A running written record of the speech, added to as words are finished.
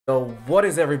Yo, what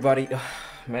is everybody?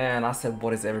 Man, I said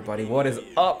what is everybody? What is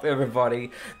up, everybody?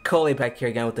 Kole back here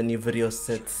again with a new video.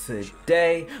 So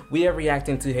today we are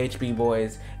reacting to HB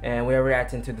Boyz, and we are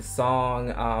reacting to the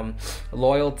song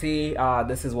Loyalty.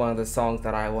 This is one of the songs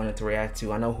that I wanted to react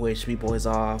to. I know who HB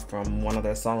Boyz are from one of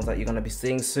their songs that you're gonna be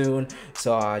seeing soon,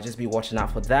 so just be watching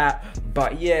out for that.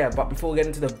 But yeah, before we get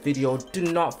into the video, do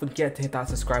not forget to hit that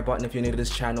subscribe button if you're new to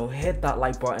this channel. Hit that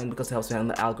like button because it helps me on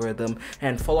the algorithm,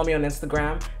 and follow me on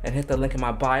Instagram and hit the link in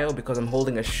my bio because I'm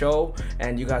holding a show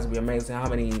and you guys will be amazing how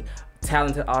many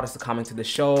talented artists are coming to the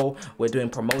show. We're doing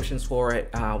promotions for it,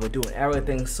 we're doing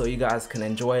everything so you guys can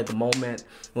enjoy the moment.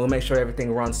 We'll make sure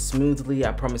everything runs smoothly.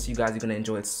 I promise you guys you're gonna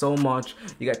enjoy it so much.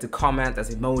 You get to comment,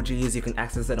 there's emojis, you can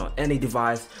access it on any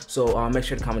device, so make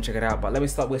sure to come and check it out. But let me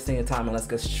stop wasting your time and let's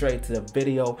get straight to the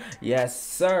video. Yes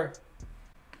sir.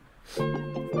 Hey,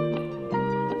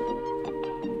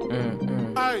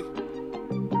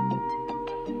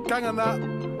 gang on that.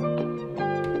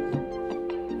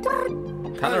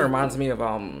 Kind of reminds me of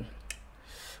 1-4.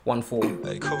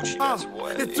 Hey, coach, that's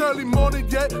what It's early morning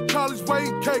yet, Charlie's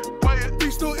weighing cake. Be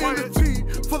still in the tea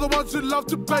for the ones who love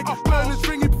to bake. Burners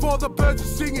ringing before the birds are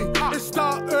singing. It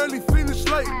start early, finish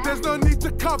late. There's no need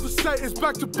to conversate. It's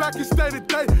back to back, it's day to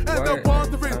day. And they're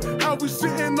wondering how we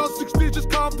sitting on 6 digits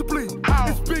comfortably.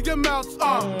 It's big amounts,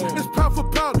 it's pound for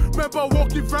pound. Remember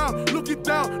walking round, looking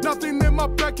down, nothing in my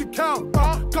bank account.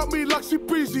 Got me like she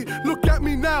breezy, look at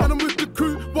me now. And I'm with the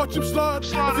crew, watch him slide.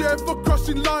 If you ever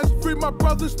crossing lines, free my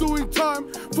brothers doing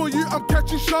time. For you, I'm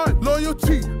catching shine.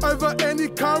 Loyalty over any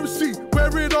currency.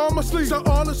 Wear it on my sleeve. So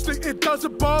honestly, it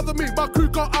doesn't bother me. My crew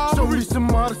got armory. Show me some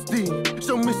modesty.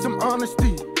 Show me some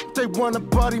honesty. They wanna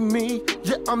body me.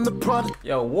 Yeah, I'm the product.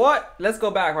 Yo, what? Let's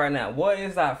go back right now. What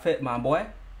is that fit, my boy?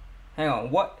 Hang on.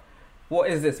 What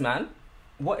is this, man?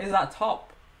 What is that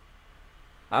top?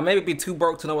 I may be too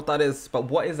broke to know what that is, but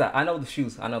what is that? I know the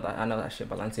shoes. I know that shit.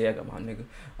 Balenciaga, my nigga.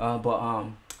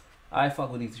 I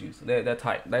fuck with these shoes. They're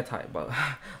tight. They're tight. But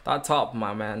that top,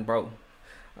 my man, bro.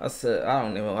 That's it. I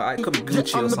don't know. I could be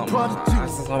Gucci or something.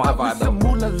 That's just not my vibe though.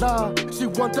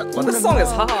 But this song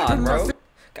is hard, bro.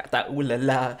 Got that ooh la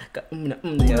la, got yeah,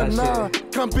 that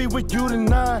shit. Can't be with you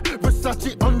tonight.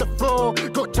 Versace on the floor,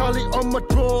 got Charlie on my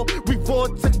drawer. We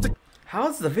vortex the.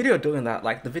 How's the video doing that?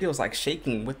 Like the video's like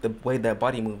shaking with the way their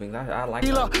body moving. I like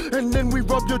that. And then we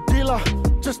rob your dealer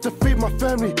just to feed my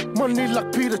family. Money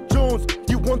like Peter Jones.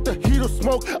 You want the heat or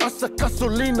smoke? I said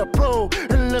gasolina, bro.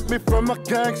 And let me from my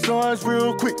gang signs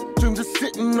real quick. Dreams are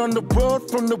sitting on the world,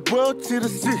 from the world to the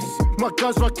seas. My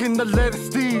guys rocking the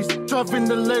latest D's, driving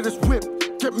the latest whip.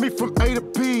 Get me from A to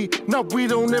B. Now we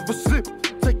don't ever slip.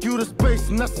 Take you to space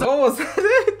and that's what was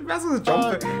that? That's what's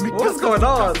jumping. What's going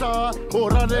on?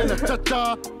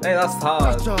 Hey, that's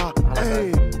hard.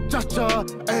 Hey, cha-cha,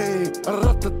 hey,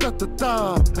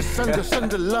 ra-ta-ta-ta-ta,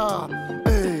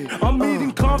 hey. I'm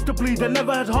eating comfortably, they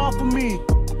never had half of me.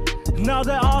 Now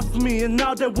they ask me and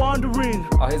now they're wondering.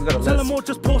 Oh, he's got a list. Tell them all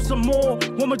just pour some more.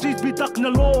 When my G's be ducking the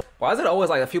law. Why is it always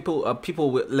like a few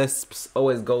people with lisps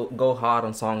always go hard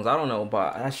on songs? I don't know,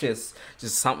 but that's just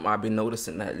something I've been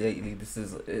noticing that lately. This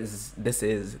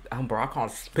is bro, I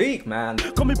can't speak, man.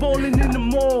 Got me bowling in the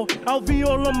mall, LV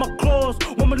all on my claws.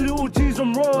 When my little G's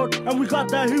on road, and we got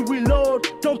that here we load.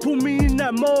 Don't put me in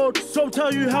that mode, so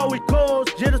tell you how it goes.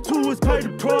 Yeah, the tools pay the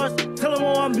price. Tell them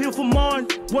all I'm here for mine.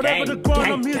 Whatever the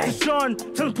grind, I'm here to shine.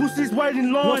 Tell them pussies wait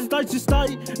in line. What stage to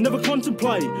stay, never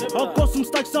contemplate. I've got some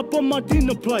stacks up on my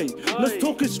dinner plate. Let's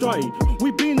talk it straight.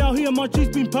 We been out here, my G's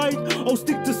been paid. I'll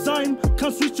stick the same,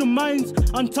 can't switch your mains.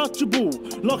 Untouchable,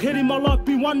 lockhead in my life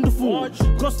be wonderful.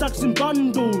 Got stacks in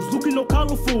bundles, looking all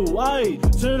colourful. Ayy,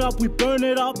 turn it up, we burn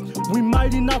it up. We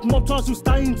made enough, mob ties will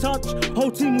stay in touch.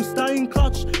 Whole team will stay in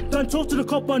clutch. Don't talk to the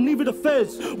cop, I neither the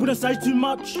feds. We don't say too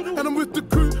much. And I'm with the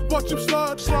crew, watch him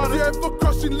slide. If you ever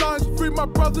crossing lines, free my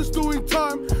brothers doing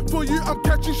time. For you, I'm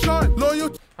catching shine.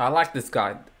 Loyalty. I like this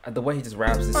guy. The way he just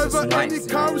raps is just nice.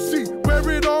 Currency, wear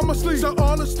it on my sleeve. So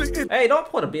honestly, it hey, don't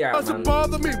put a beer out, man. Doesn't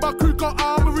bother me. My crew got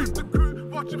armory. The crew,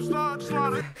 watch him slide.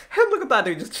 Look at that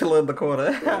dude just chilling in the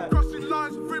corner. Crossing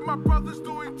lines, free my brothers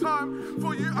doing time.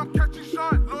 For you, I'm catching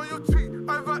shine. Loyalty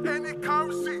over any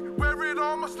currency. Wear it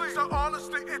on my sleeve. So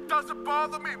honestly, it doesn't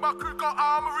bother me. My crew got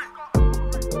armory.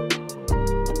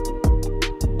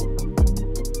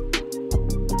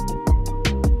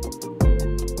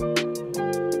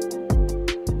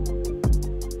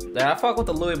 Yeah, I fuck with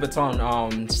the Louis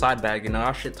Vuitton side bag, you know,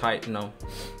 that shit tight, you know.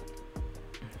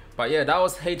 But yeah, that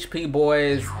was HB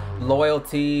Boyz,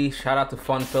 Loyalty. Shout out to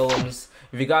Fun Films.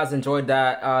 If you guys enjoyed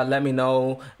that, let me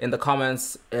know in the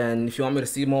comments, and if you want me to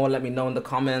see more, let me know in the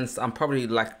comments. I'm probably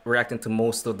like reacting to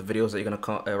most of the videos that you're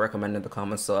gonna recommend in the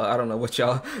comments, so I don't know what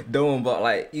y'all doing, but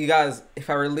like, you guys, if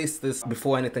I release this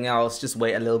before anything else, just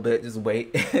wait a little bit, just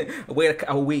wait wait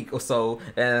a week or so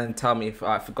and tell me if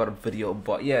I forgot a video.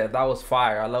 But yeah, that was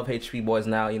fire. I love HP Boyz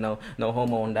now, you know, no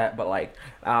homo on that, but like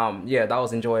yeah, that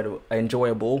was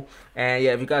enjoyable. And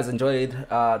yeah, if you guys enjoyed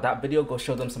that video, go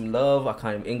show them some love. I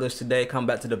can't even English today. Come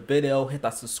back to the video, hit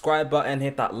that subscribe button,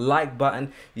 hit that like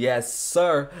button, yes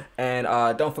sir. And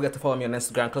don't forget to follow me on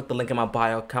Instagram. Click the link in my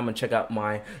bio. Come and check out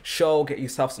my show, get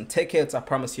yourself some tickets. I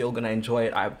promise you're gonna enjoy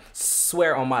it. I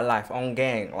swear on my life, on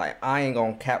gang, like I ain't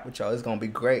gonna cap with y'all. It's gonna be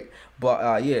great.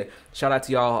 But yeah, shout out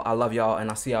to y'all. I love y'all, and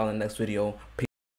I'll see y'all in the next video. Peace.